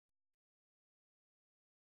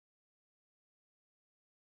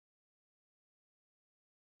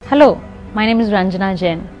Hello, my name is Ranjana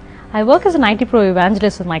Jain. I work as an IT Pro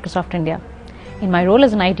Evangelist with Microsoft India. In my role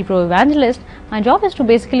as an IT Pro Evangelist, my job is to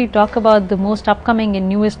basically talk about the most upcoming and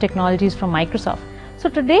newest technologies from Microsoft. So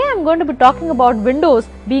today I'm going to be talking about Windows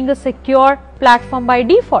being a secure platform by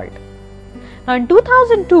default. Now in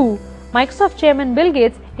 2002, Microsoft Chairman Bill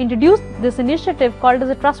Gates introduced this initiative called as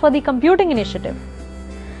the Trustworthy Computing Initiative.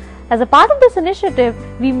 As a part of this initiative,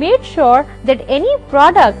 we made sure that any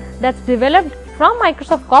product that's developed from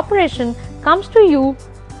Microsoft Corporation comes to you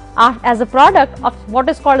as a product of what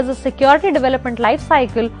is called as a Security Development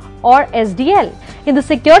Lifecycle or SDL. In the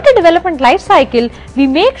Security Development Lifecycle, we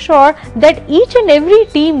make sure that each and every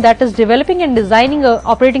team that is developing and designing an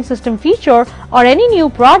operating system feature or any new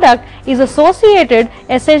product is associated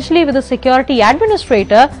essentially with a security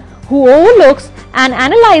administrator who overlooks and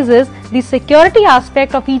analyzes the security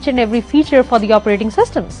aspect of each and every feature for the operating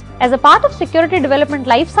systems. As a part of Security Development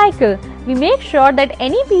Lifecycle, we make sure that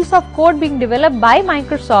any piece of code being developed by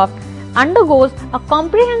Microsoft undergoes a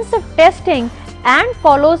comprehensive testing and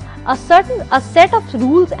follows a set of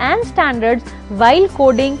rules and standards while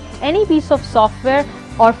coding any piece of software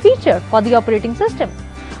or feature for the operating system.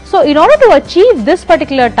 So in order to achieve this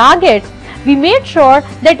particular target, we made sure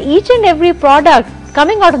that each and every product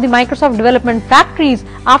coming out of the Microsoft development factories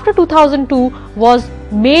after 2002 was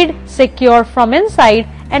made secure from inside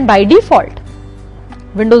and by default.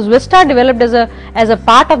 Windows Vista, developed as a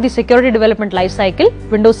part of the Security Development Lifecycle,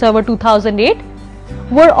 Windows Server 2008,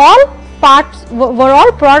 were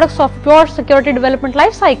all products of pure Security Development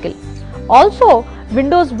Lifecycle. Also,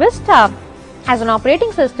 Windows Vista as an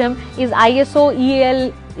operating system is ISO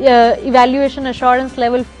EAL Evaluation Assurance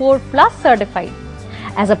Level 4+ certified.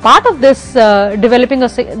 As a part of this developing a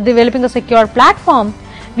secure platform,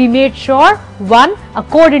 we made sure a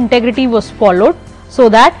code integrity was followed, so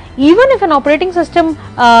that even if an operating system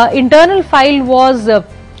internal file was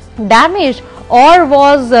damaged or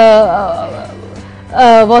was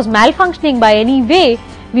malfunctioning by any way,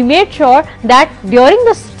 we made sure that during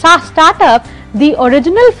the startup the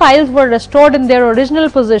original files were restored in their original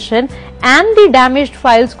position and the damaged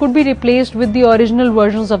files could be replaced with the original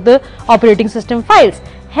versions of the operating system files,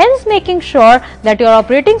 hence making sure that your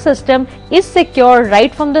operating system is secure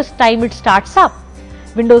right from the time it starts up.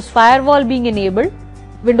 Windows Firewall being enabled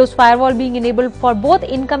for both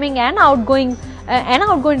incoming and outgoing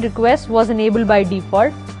requests was enabled by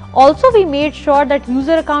default. Also, we made sure that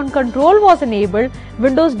user account control was enabled.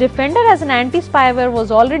 Windows Defender as an anti-spyware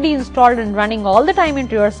was already installed and running all the time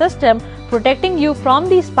into your system, protecting you from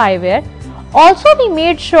the spyware. Also, we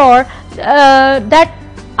made sure that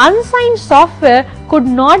unsigned software could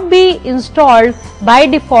not be installed by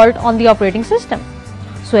default on the operating system.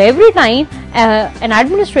 So every time an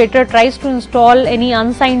administrator tries to install any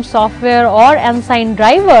unsigned software or unsigned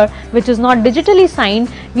driver which is not digitally signed,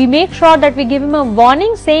 we make sure that we give him a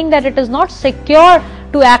warning saying that it is not secure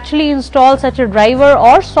to actually install such a driver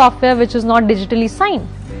or software which is not digitally signed.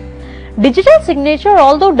 Digital signature,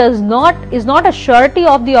 although is not a surety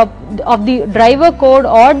of the driver code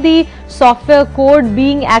or the software code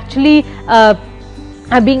being actually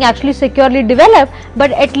securely developed,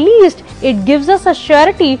 but at least it gives us a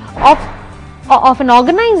surety of an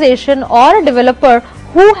organization or a developer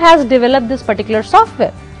who has developed this particular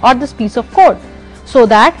software or this piece of code, so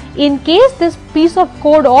that in case this piece of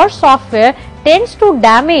code or software tends to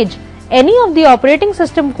damage any of the operating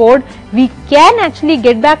system code, we can actually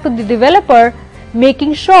get back to the developer,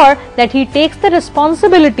 making sure that he takes the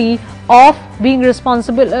responsibility of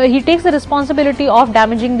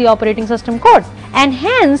damaging the operating system code. And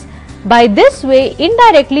hence, by this way,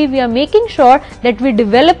 indirectly we are making sure that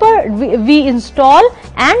we install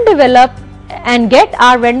and develop and get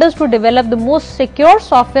our vendors to develop the most secure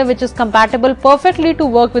software which is compatible perfectly to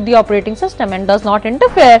work with the operating system and does not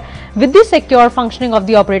interfere with the secure functioning of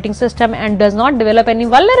the operating system and does not develop any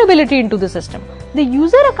vulnerability into the system. The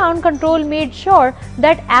user account control made sure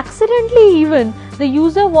that accidentally even the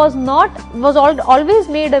user was always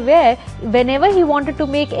made aware whenever he wanted to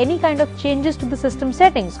make any kind of changes to the system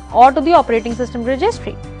settings or to the operating system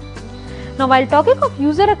registry. Now, while talking of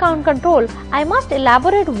user account control, I must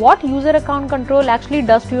elaborate what user account control actually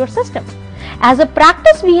does to your system. As a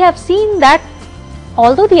practice, we have seen that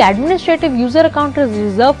although the administrative user account is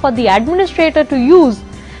reserved for the administrator to use,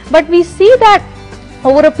 but we see that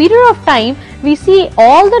over a period of time, we see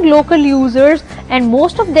all the local users and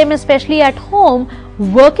most of them, especially at home,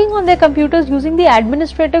 working on their computers using the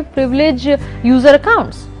administrative privilege user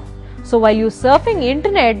accounts. So while you're surfing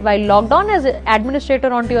internet while logged on as an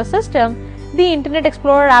administrator onto your system, the Internet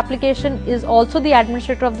Explorer application is also the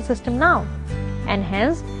administrator of the system now, and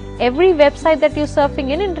hence every website that you're surfing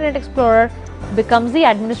in Internet Explorer becomes the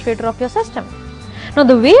administrator of your system. Now,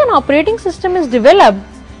 the way an operating system is developed,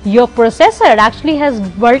 your processor actually has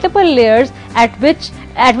multiple layers at which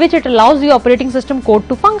it allows the operating system code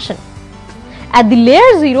to function. At the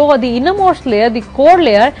layer 0 or the innermost layer, the core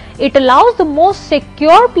layer, it allows the most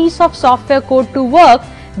secure piece of software code to work,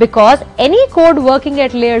 because any code working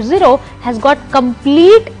at layer 0 has got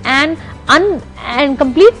complete and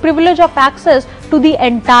complete privilege of access to the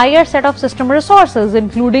entire set of system resources,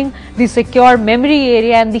 including the secure memory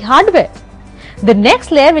area and the hardware. The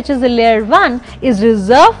next layer, which is the layer 1, is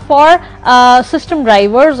reserved for system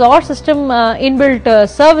drivers or system inbuilt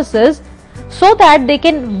services, so that they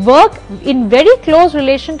can work in very close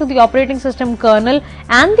relation to the operating system kernel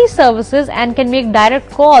and the services and can make direct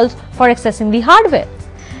calls for accessing the hardware.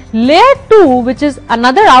 Layer 2, which is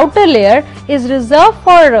another outer layer, is reserved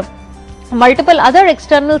for multiple other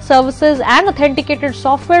external services and authenticated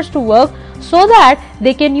softwares to work, so that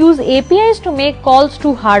they can use APIs to make calls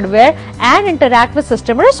to hardware and interact with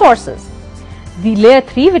system resources. The layer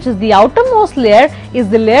 3, which is the outermost layer, is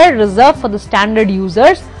the layer reserved for the standard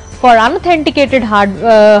users, for unauthenticated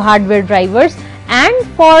hardware drivers, and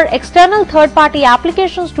for external third-party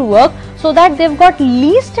applications to work, so that they've got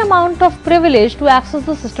least amount of privilege to access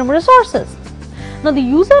the system resources. Now, the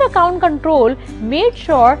user account control made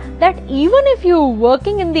sure that even if you're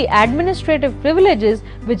working in the administrative privileges,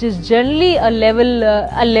 which is generally a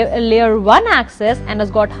layer 1 access and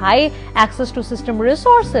has got high access to system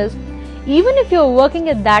resources, even if you're working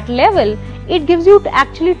at that level, it gives you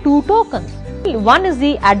actually 2 tokens. One is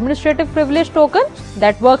the administrative privilege token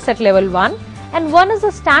that works at level 1, and one is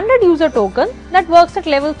the standard user token that works at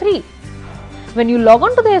level 3. When you log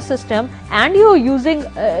on to their system and you're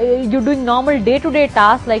doing normal day-to-day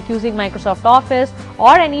tasks like using Microsoft Office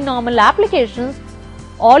or any normal applications,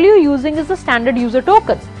 all you're using is the standard user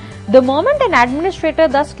token. The moment an administrator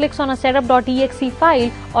thus clicks on a setup.exe file,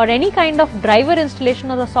 or any kind of driver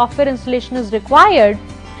installation or the software installation is required,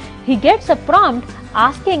 he gets a prompt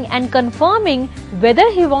asking and confirming whether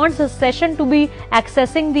he wants his session to be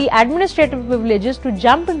accessing the administrative privileges to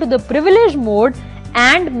jump into the privilege mode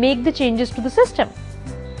and make the changes to the system.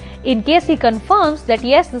 In case he confirms that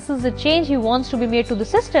yes, this is the change he wants to be made to the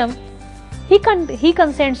system, he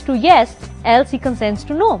consents to yes, else he consents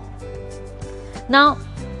to no. Now,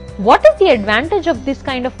 what is the advantage of this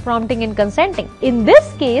kind of prompting and consenting? In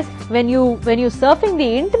this case, when you're surfing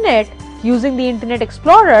the internet using the Internet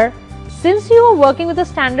Explorer, since you are working with a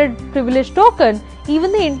standard privilege token,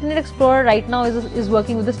 even the Internet Explorer right now is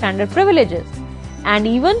working with the standard privileges. And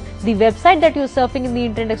even the website that you're surfing in the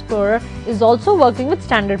Internet Explorer is also working with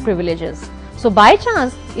standard privileges. So by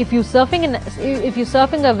chance, if you're surfing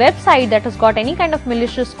a website that has got any kind of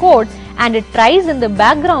malicious code and it tries in the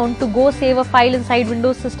background to go save a file inside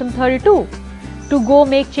Windows System 32, to go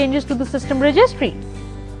make changes to the system registry,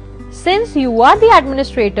 since you are the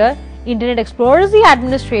administrator, Internet Explorer is the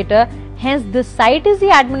administrator, hence this site is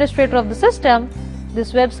the administrator of the system,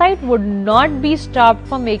 this website would not be stopped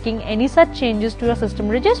from making any such changes to your system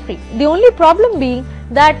registry. The only problem being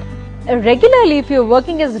that regularly, if you're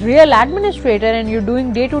working as real administrator and you're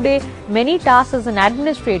doing day-to-day many tasks as an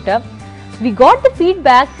administrator, we got the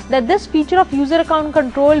feedback that this feature of user account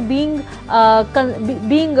control prompting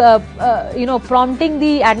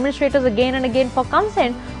the administrators again and again for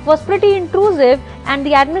consent was pretty intrusive, and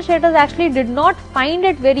the administrators actually did not find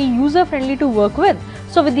it very user-friendly to work with.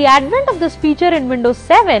 So with the advent of this feature in Windows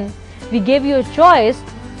 7, we gave you a choice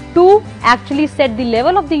to actually set the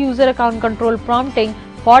level of the user account control prompting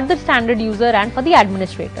for the standard user and for the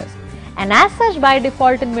administrators. And as such, by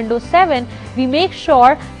default in Windows 7, we make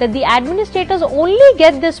sure that the administrators only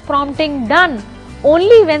get this prompting done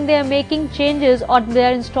only when they are making changes or they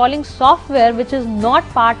are installing software which is not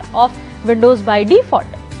part of Windows by default.